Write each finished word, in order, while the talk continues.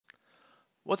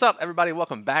What's up, everybody?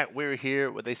 Welcome back. We're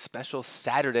here with a special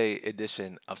Saturday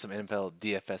edition of some NFL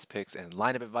DFS picks and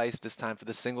lineup advice. This time for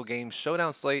the single game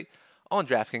showdown slate on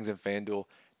DraftKings and FanDuel.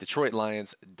 Detroit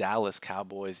Lions, Dallas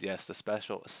Cowboys. Yes, the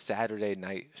special Saturday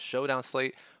night showdown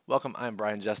slate. Welcome. I'm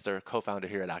Brian Jester, co founder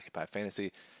here at Occupy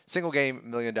Fantasy. Single game $1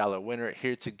 million winner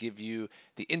here to give you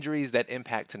the injuries that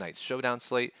impact tonight's showdown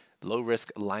slate, low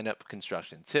risk lineup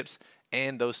construction tips,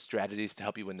 and those strategies to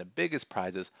help you win the biggest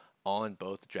prizes on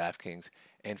both DraftKings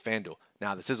and FanDuel.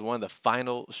 Now, this is one of the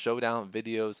final showdown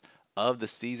videos of the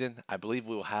season. I believe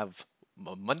we will have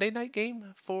a Monday night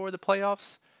game for the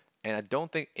playoffs, and I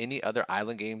don't think any other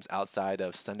island games outside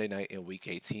of Sunday night in Week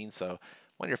 18. So,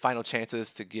 one of your final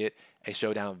chances to get a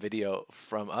showdown video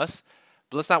from us.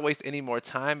 But let's not waste any more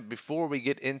time. Before we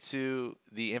get into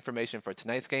the information for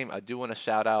tonight's game, I do want to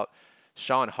shout out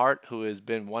Sean Hart, who has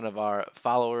been one of our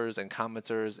followers and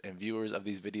commenters and viewers of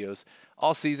these videos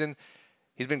all season.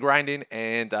 He's been grinding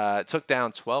and took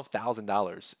down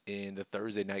 $12,000 in the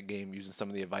Thursday night game using some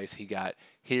of the advice he got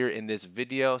here in this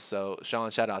video. So,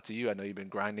 Sean, shout out to you. I know you've been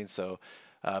grinding, so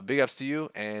big ups to you.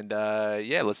 And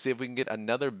yeah, let's see if we can get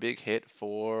another big hit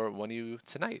for one of you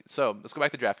tonight. So, let's go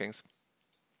back to DraftKings.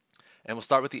 And we'll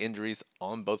start with the injuries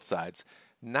on both sides.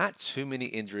 Not too many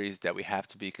injuries that we have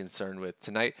to be concerned with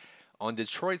tonight. On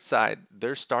Detroit's side,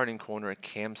 their starting corner,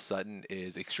 Cam Sutton,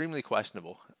 is extremely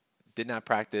questionable. Did not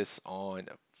practice on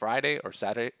Friday or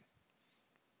Saturday.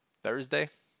 Thursday?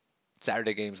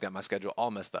 Saturday games got my schedule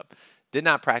all messed up. Did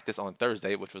not practice on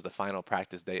Thursday, which was the final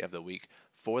practice day of the week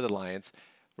for the Lions.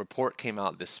 Report came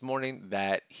out this morning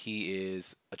that he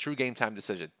is a true game time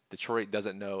decision. Detroit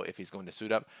doesn't know if he's going to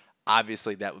suit up.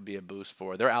 Obviously, that would be a boost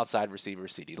for their outside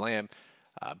receivers, CeeDee Lamb,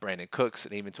 Brandon Cooks,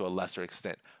 and even to a lesser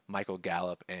extent, Michael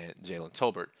Gallup and Jalen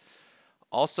Tolbert.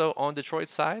 Also on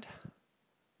Detroit's side,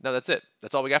 no, that's it.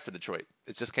 That's all we got for Detroit.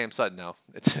 It's just Cam Sutton now.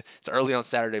 It's early on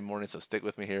Saturday morning, so stick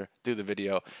with me here through the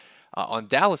video. On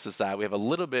Dallas' side, we have a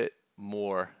little bit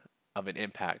more of an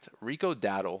impact. Rico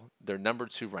Dowdle, their number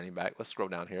 2 running back. Let's scroll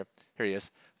down here. Here he is,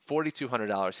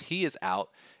 $4,200. He is out.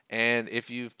 And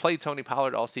if you've played Tony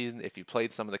Pollard all season, if you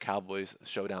played some of the Cowboys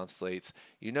showdown slates,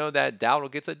 you know that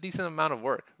Dowdle gets a decent amount of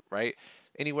work, right?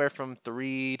 Anywhere from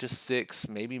 3 to 6,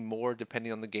 maybe more,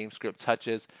 depending on the game script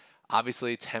touches.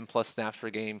 Obviously, 10 plus snaps per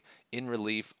game in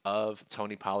relief of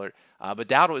Tony Pollard. But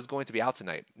Dowdle is going to be out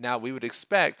tonight. Now, we would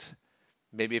expect,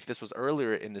 maybe if this was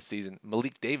earlier in the season,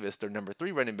 Malik Davis, their number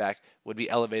 3 running back, would be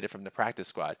elevated from the practice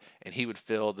squad, and he would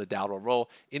fill the Dowdle role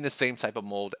in the same type of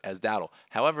mold as Dowdle.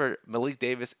 However, Malik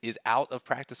Davis is out of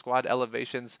practice squad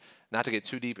elevations. Not to get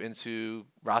too deep into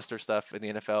roster stuff in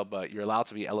the NFL, but you're allowed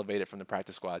to be elevated from the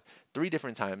practice squad 3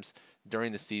 different times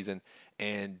during the season,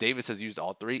 and Davis has used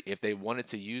all 3. If they wanted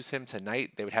to use him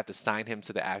tonight, they would have to sign him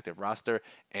to the active roster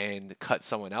and cut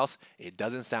someone else. It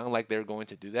doesn't sound like they're going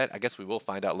to do that. I guess we will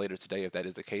find out later today if that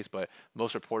is the case, but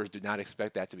most reporters do not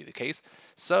expect that to be the case.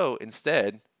 So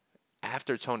instead,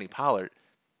 after Tony Pollard,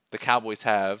 the Cowboys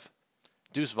have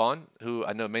Deuce Vaughn, who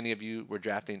I know many of you were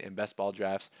drafting in best ball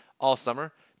drafts all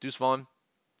summer. Deuce Vaughn,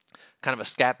 kind of a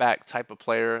scat back type of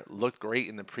player, looked great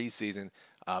in the preseason,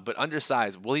 but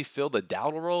undersized. Will he fill the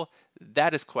Dowdle role?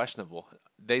 That is questionable.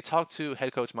 They talked to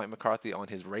head coach Mike McCarthy on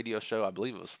his radio show, I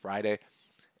believe it was Friday,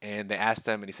 and they asked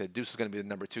him, and he said, Deuce is going to be the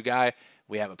number 2 guy.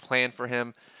 We have a plan for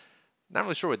him. Not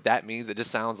really sure what that means. It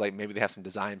just sounds like maybe they have some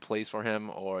design plays for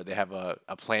him, or they have a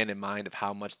plan in mind of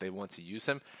how much they want to use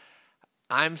him.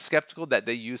 I'm skeptical that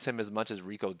they use him as much as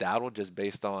Rico Dowdle just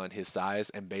based on his size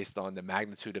and based on the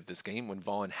magnitude of this game when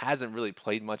Vaughn hasn't really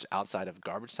played much outside of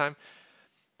garbage time.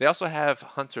 They also have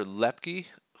Hunter Lepke,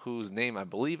 whose name I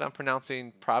believe I'm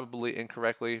pronouncing probably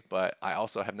incorrectly, but I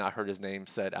also have not heard his name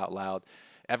said out loud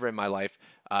ever in my life.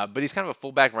 But he's kind of a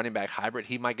fullback running back hybrid.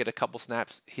 He might get a couple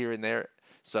snaps here and there.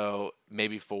 So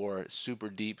maybe for super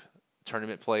deep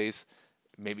tournament plays,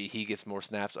 maybe he gets more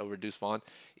snaps over Deuce Vaughn.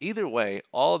 Either way,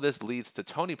 all of this leads to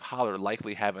Tony Pollard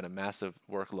likely having a massive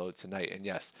workload tonight. And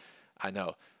yes, I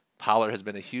know Pollard has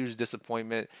been a huge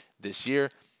disappointment this year,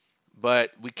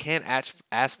 but we can't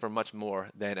ask for much more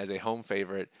than as a home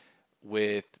favorite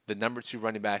with the number 2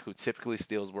 running back who typically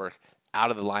steals work out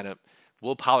of the lineup.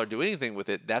 Will Pollard do anything with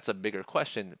it? That's a bigger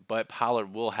question, but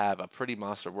Pollard will have a pretty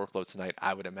monster workload tonight,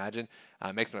 I would imagine.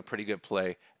 Makes him a pretty good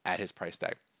play at his price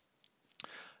tag.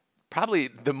 Probably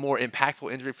the more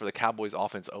impactful injury for the Cowboys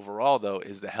offense overall, though,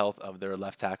 is the health of their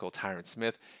left tackle, Tyron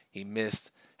Smith. He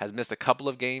has missed a couple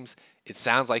of games. It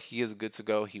sounds like he is good to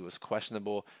go. He was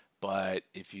questionable, but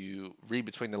if you read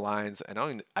between the lines, and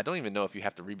I don't even know if you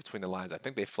have to read between the lines. I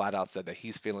think they flat out said that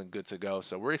he's feeling good to go.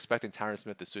 So we're expecting Tyron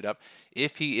Smith to suit up.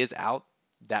 If he is out,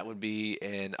 that would be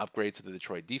an upgrade to the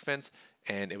Detroit defense.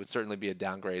 and it would certainly be a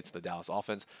downgrade to the Dallas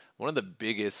offense. One of the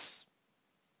biggest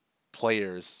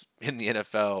players in the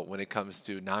NFL when it comes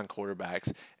to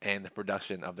non-quarterbacks and the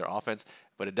production of their offense,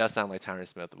 but it does sound like Tyron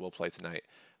Smith will play tonight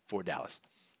for Dallas.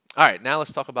 All right, now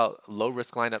let's talk about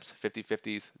low-risk lineups,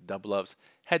 50-50s, double-ups,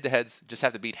 head-to-heads. Just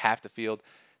have to beat half the field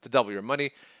to double your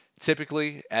money.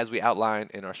 Typically, as we outline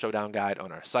in our showdown guide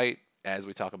on our site, as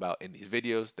we talk about in these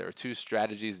videos, there are two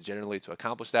strategies generally to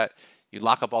accomplish that. You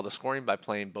lock up all the scoring by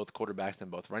playing both quarterbacks and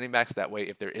both running backs. That way,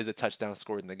 if there is a touchdown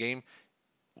scored in the game,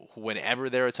 whenever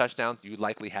there are touchdowns, you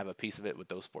likely have a piece of it with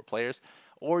those four players,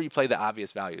 or you play the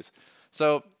obvious values.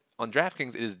 So on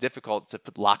DraftKings, it is difficult to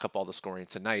lock up all the scoring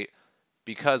tonight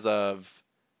because of,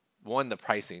 one, the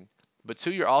pricing, but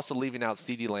two, you're also leaving out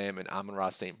CeeDee Lamb and Amon-Ra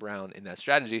St. Brown in that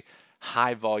strategy.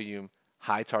 High volume,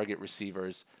 high target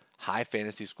receivers, high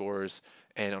fantasy scores,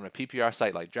 and on a PPR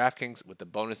site like DraftKings with the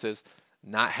bonuses,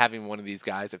 not having one of these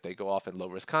guys, if they go off in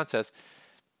low-risk contests,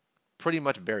 pretty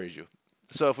much buries you.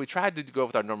 So if we tried to go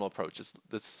with our normal approach,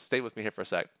 let's stay with me here for a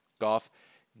sec. Goff,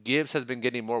 Gibbs has been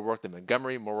getting more work than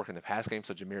Montgomery, more work in the pass game,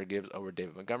 so Jahmyr Gibbs over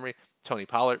David Montgomery. Tony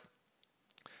Pollard,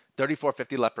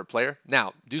 34.50 left per player.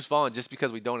 Now, Deuce Vaughn, just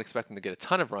because we don't expect him to get a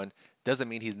ton of run, doesn't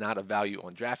mean he's not a value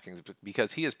on DraftKings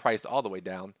because he is priced all the way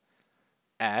down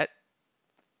at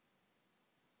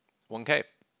 1K.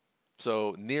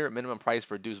 So near minimum price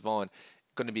for Deuce Vaughn,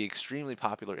 going to be extremely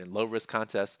popular in low-risk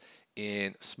contests,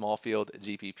 in small field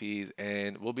GPPs,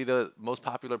 and will be the most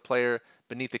popular player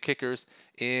beneath the kickers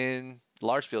in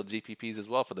large field GPPs as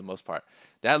well for the most part.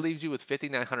 That leaves you with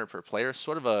 $5,900 per player,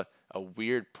 sort of a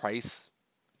weird price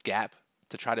gap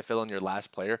to try to fill in your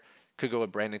last player. Could go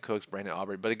with Brandon Cooks, Brandon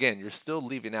Aubrey, but again, you're still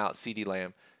leaving out CeeDee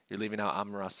Lamb, you're leaving out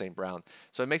Amon-Ra St. Brown.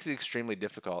 So it makes it extremely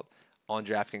difficult on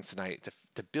DraftKings tonight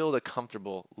to build a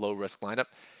comfortable low-risk lineup.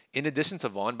 In addition to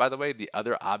Vaughn, by the way, the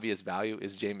other obvious value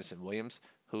is Jameson Williams,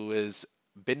 who has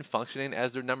been functioning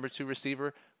as their number 2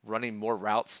 receiver, running more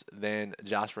routes than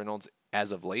Josh Reynolds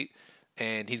as of late,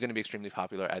 and he's going to be extremely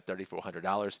popular at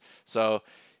 $3,400. So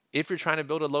if you're trying to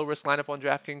build a low-risk lineup on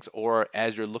DraftKings, or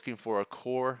as you're looking for a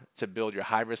core to build your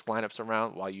high-risk lineups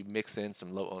around while you mix in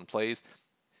some low-owned plays,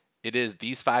 it is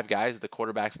these 5 guys, the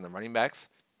quarterbacks and the running backs.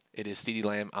 It is CeeDee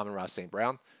Lamb, Amon-Ra St.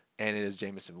 Brown, and it is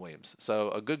Jameson Williams.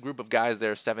 So a good group of guys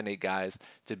there, 7-8 guys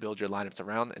to build your lineups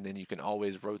around, and then you can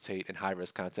always rotate in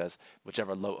high-risk contests,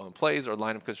 whichever low-owned plays or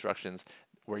lineup constructions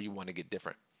where you want to get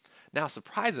different. Now,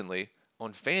 surprisingly,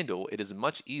 on FanDuel, it is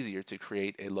much easier to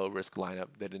create a low-risk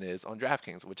lineup than it is on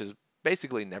DraftKings, which is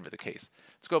basically never the case.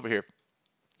 Let's go over here.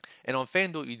 And on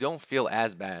FanDuel, you don't feel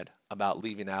as bad about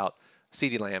leaving out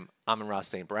CeeDee Lamb, Amon-Ra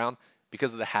St. Brown,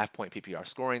 because of the half-point PPR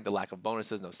scoring, the lack of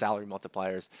bonuses, no salary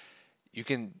multipliers. You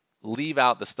can leave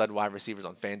out the stud wide receivers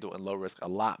on FanDuel and low risk a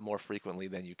lot more frequently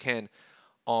than you can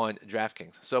on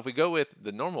DraftKings. So if we go with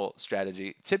the normal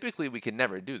strategy, typically we can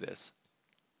never do this,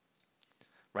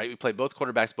 right? We play both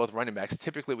quarterbacks, both running backs.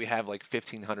 Typically we have like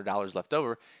 $1,500 left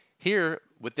over. Here,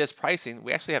 with this pricing,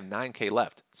 we actually have $9K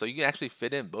left. So you can actually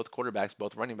fit in both quarterbacks,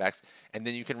 both running backs, and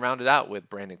then you can round it out with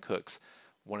Brandon Cooks,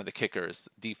 one of the kickers,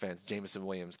 defense, Jameson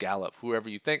Williams, Gallup, whoever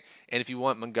you think. And if you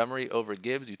want Montgomery over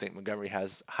Gibbs, you think Montgomery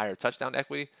has higher touchdown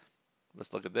equity,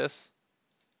 let's look at this.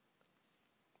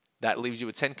 That leaves you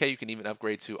with 10K. You can even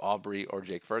upgrade to Aubrey or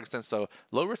Jake Ferguson. So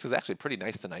low risk is actually pretty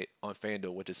nice tonight on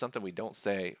FanDuel, which is something we don't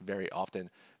say very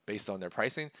often based on their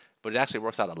pricing, but it actually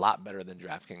works out a lot better than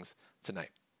DraftKings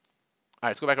tonight. All right,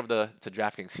 let's go back over to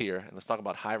DraftKings here, and let's talk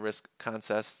about high-risk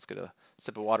contests. Let's get a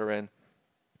sip of water in.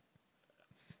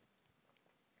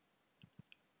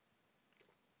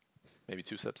 Maybe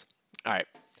 2 sips. All right.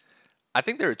 I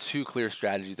think there are 2 clear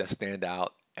strategies that stand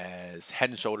out as head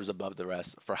and shoulders above the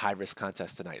rest for high-risk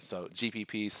contests tonight. So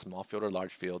GPPs, small field or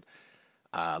large field,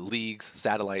 leagues,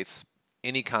 satellites,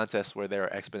 any contest where there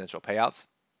are exponential payouts.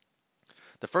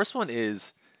 The first one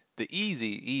is the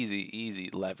easy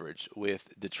leverage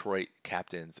with Detroit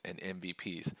captains and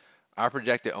MVPs. Our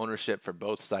projected ownership for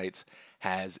both sites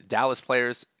has Dallas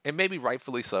players, and maybe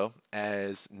rightfully so,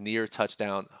 as near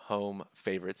touchdown home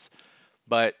favorites.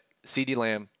 But CeeDee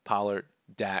Lamb, Pollard,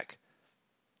 Dak,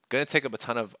 going to take up a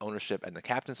ton of ownership in the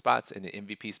captain spots and the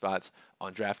MVP spots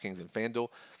on DraftKings and FanDuel,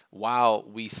 while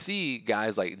we see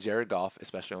guys like Jared Goff,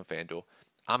 especially on FanDuel,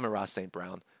 Amon-Ra St.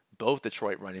 Brown, both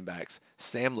Detroit running backs,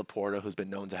 Sam Laporta, who's been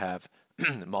known to have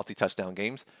multi-touchdown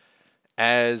games,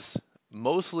 as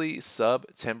mostly sub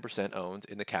 10% owned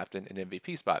in the captain and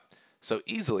MVP spot. So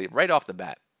easily, right off the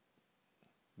bat,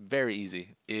 very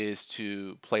easy, is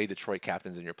to play Detroit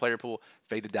captains in your player pool,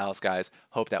 fade the Dallas guys,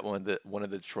 hope that one of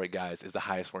the Detroit guys is the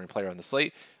highest scoring player on the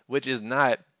slate, which is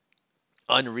not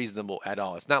unreasonable at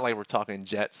all. It's not like we're talking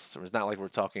Jets, or it's not like we're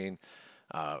talking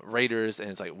Raiders, and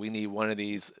it's like we need one of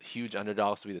these huge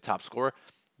underdogs to be the top scorer.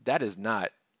 That is not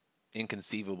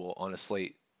inconceivable on a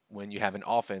slate when you have an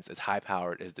offense as high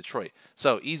powered as Detroit.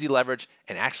 So easy leverage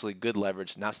and actually good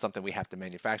leverage, not something we have to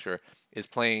manufacture, is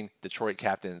playing Detroit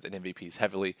captains and MVPs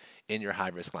heavily in your high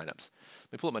risk lineups.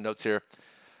 Let me pull up my notes here.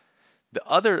 The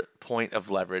other point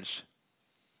of leverage,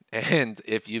 and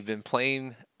if you've been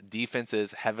playing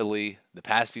defenses heavily the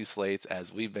past few slates,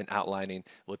 as we've been outlining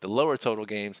with the lower total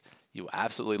games, you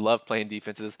absolutely love playing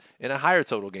defenses in a higher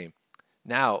total game.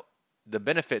 Now, the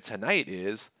benefit tonight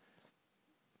is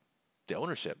the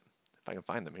ownership. If I can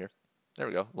find them here. There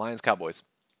we go. Lions, Cowboys.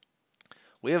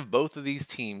 We have both of these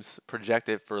teams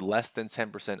projected for less than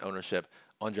 10% ownership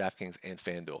on DraftKings and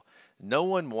FanDuel. No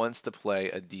one wants to play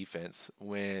a defense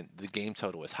when the game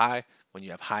total is high, when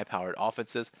you have high-powered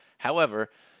offenses. However,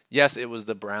 yes, it was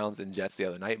the Browns and Jets the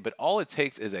other night, but all it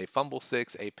takes is a fumble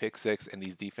six, a pick six, and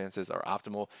these defenses are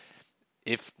optimal.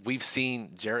 If we've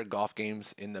seen Jared Goff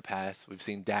games in the past, we've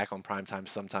seen Dak on primetime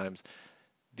sometimes.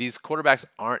 These quarterbacks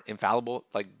aren't infallible.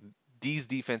 Like, these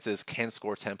defenses can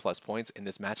score 10 plus points in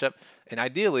this matchup. And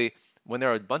ideally, when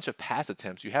there are a bunch of pass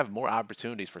attempts, you have more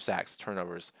opportunities for sacks,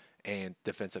 turnovers, and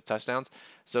defensive touchdowns.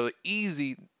 So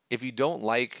easy, if you don't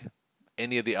like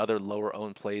any of the other lower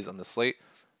owned plays on the slate,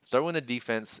 throw in a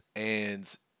defense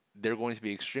and they're going to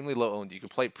be extremely low owned. You can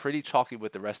play pretty chalky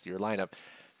with the rest of your lineup.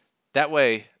 That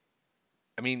way,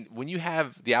 I mean, when you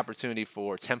have the opportunity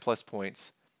for 10 plus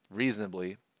points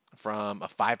reasonably from a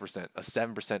 5%, a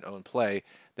 7% owned play,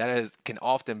 can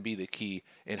often be the key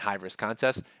in high risk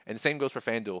contests. And the same goes for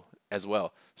FanDuel as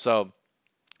well. So,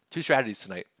 two strategies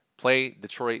tonight: play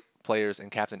Detroit players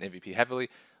and captain MVP heavily.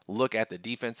 Look at the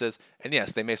defenses, and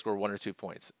yes, they may score 1 or 2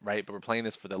 points, right? But we're playing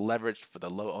this for the leverage, for the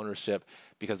low ownership,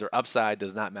 because their upside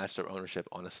does not match their ownership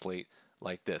on a slate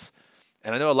like this.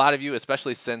 And I know a lot of you,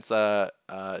 especially since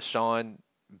Sean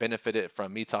benefited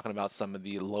from me talking about some of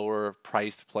the lower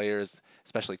priced players,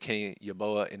 especially Kenny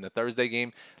Yeboah in the Thursday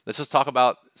game. Let's just talk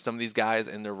about some of these guys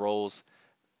and their roles.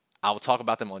 I'll talk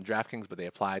about them on DraftKings, but they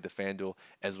apply to FanDuel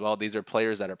as well. These are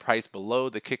players that are priced below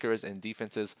the kickers and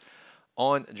defenses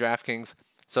on DraftKings.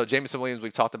 So Jameson Williams,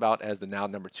 we've talked about as the now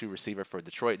number 2 receiver for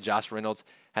Detroit. Josh Reynolds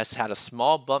has had a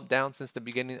small bump down since the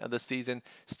beginning of the season,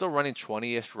 still running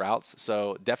 20-ish routes,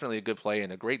 so definitely a good play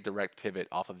and a great direct pivot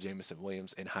off of Jameson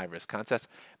Williams in high-risk contests.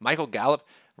 Michael Gallup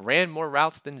ran more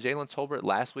routes than Jalen Tolbert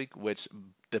last week, which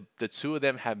the two of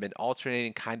them have been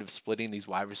alternating, kind of splitting these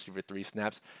wide receiver 3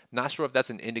 snaps. Not sure if that's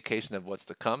an indication of what's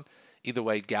to come. Either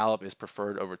way, Gallup is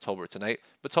preferred over Tolbert tonight,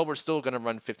 but Tolbert's still going to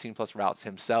run 15-plus routes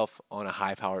himself on a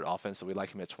high-powered offense, so we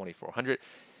like him at $2,400.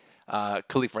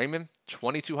 Khalif Raymond,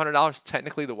 $2,200,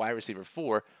 technically the wide receiver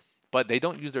 4, but they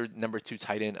don't use their number 2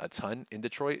 tight end a ton in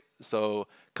Detroit, so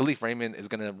Khalif Raymond is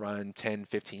going to run 10,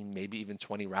 15, maybe even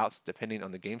 20 routes, depending on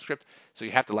the game script, so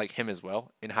you have to like him as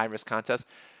well in high-risk contests.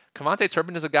 Kevontae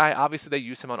Turpin is a guy, obviously they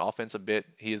use him on offense a bit.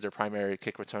 He is their primary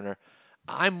kick returner.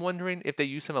 I'm wondering if they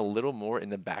use him a little more in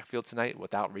the backfield tonight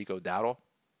without Rico Dowdle.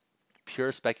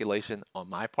 Pure speculation on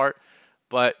my part,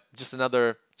 but just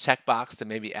another checkbox to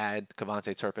maybe add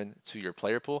Kevontae Turpin to your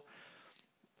player pool.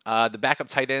 The backup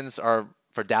tight ends are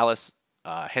for Dallas.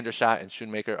 Hendershot and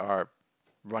Schoonmaker are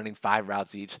running 5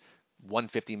 routes each,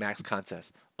 150 max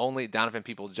contest. Only Donovan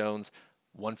Peoples-Jones,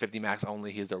 150 max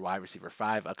only. He's their wide receiver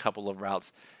 5, a couple of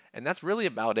routes. And that's really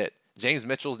about it. James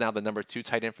Mitchell's now the number 2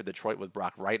 tight end for Detroit with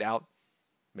Brock Wright out.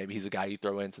 Maybe he's a guy you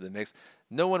throw into the mix.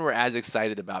 No one we're as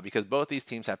excited about because both these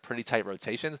teams have pretty tight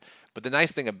rotations. But the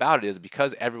nice thing about it is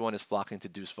because everyone is flocking to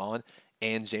Deuce Vaughn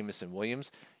and Jameson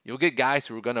Williams, you'll get guys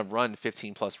who are going to run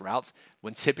 15-plus routes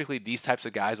when typically these types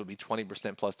of guys will be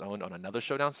 20% plus owned on another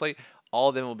showdown slate. All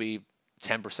of them will be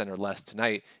 10% or less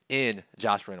tonight in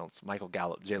Josh Reynolds, Michael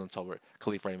Gallup, Jalen Tolbert,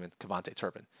 Khalif Raymond, Kevontae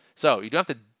Turpin. So you don't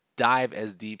have to dive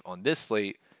as deep on this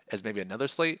slate as maybe another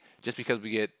slate just because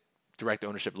we get direct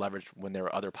ownership leverage when there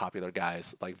are other popular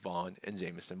guys like Vaughn and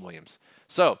Jameson Williams.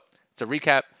 So to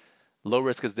recap, low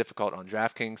risk is difficult on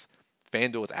DraftKings.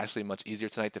 FanDuel is actually much easier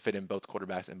tonight to fit in both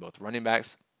quarterbacks and both running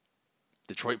backs.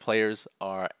 Detroit players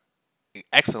are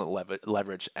excellent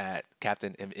leverage at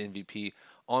captain and MVP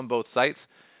on both sites.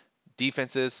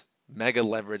 Defenses, mega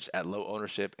leverage at low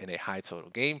ownership in a high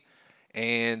total game.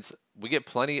 And we get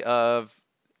plenty of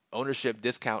ownership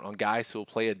discount on guys who will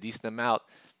play a decent amount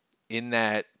in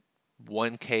that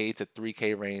 1K to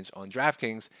 3K range on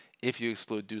DraftKings if you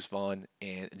exclude Deuce Vaughn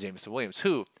and Jameson Williams,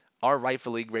 who are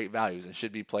rightfully great values and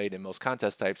should be played in most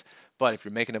contest types. But if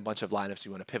you're making a bunch of lineups,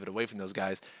 you want to pivot away from those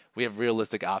guys, we have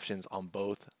realistic options on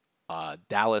both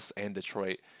Dallas and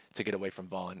Detroit to get away from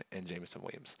Vaughn and Jameson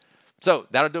Williams. So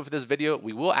that'll do it for this video.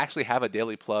 We will actually have a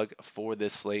daily plug for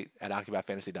this slate at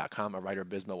OccupyFantasy.com. Our writer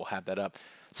Bisma will have that up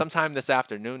sometime this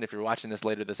afternoon. If you're watching this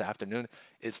later this afternoon,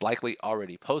 it's likely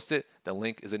already posted. The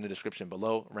link is in the description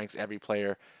below. Ranks every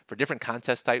player for different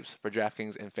contest types for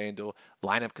DraftKings and FanDuel,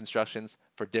 lineup constructions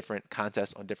for different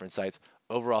contests on different sites,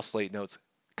 overall slate notes,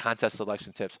 contest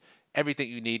selection tips. Everything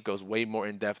you need goes way more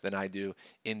in depth than I do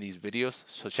in these videos.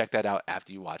 So check that out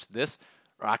after you watch this.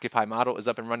 Our Occupy model is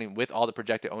up and running with all the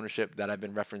projected ownership that I've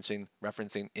been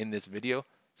referencing in this video.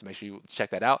 So make sure you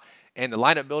check that out. And the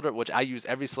lineup builder, which I use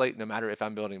every slate, no matter if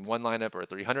I'm building one lineup or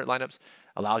 300 lineups,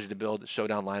 allows you to build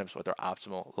showdown lineups with our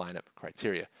optimal lineup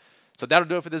criteria. So that'll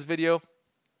do it for this video.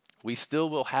 We still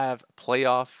will have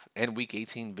playoff and week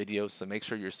 18 videos, so make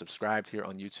sure you're subscribed here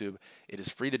on YouTube. It is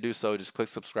free to do so. Just click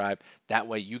subscribe. That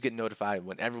way you get notified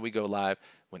whenever we go live,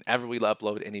 whenever we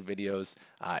upload any videos.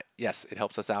 Yes, it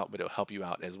helps us out, but it'll help you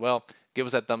out as well. Give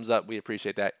us that thumbs up. We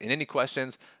appreciate that. And any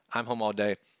questions, I'm home all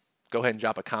day. Go ahead and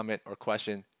drop a comment or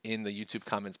question in the YouTube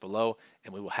comments below,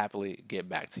 and we will happily get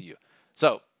back to you.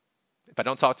 So if I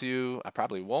don't talk to you, I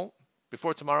probably won't.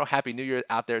 Before tomorrow, Happy New Year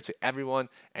out there to everyone,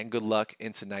 and good luck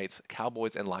in tonight's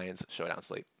Cowboys and Lions showdown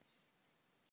slate.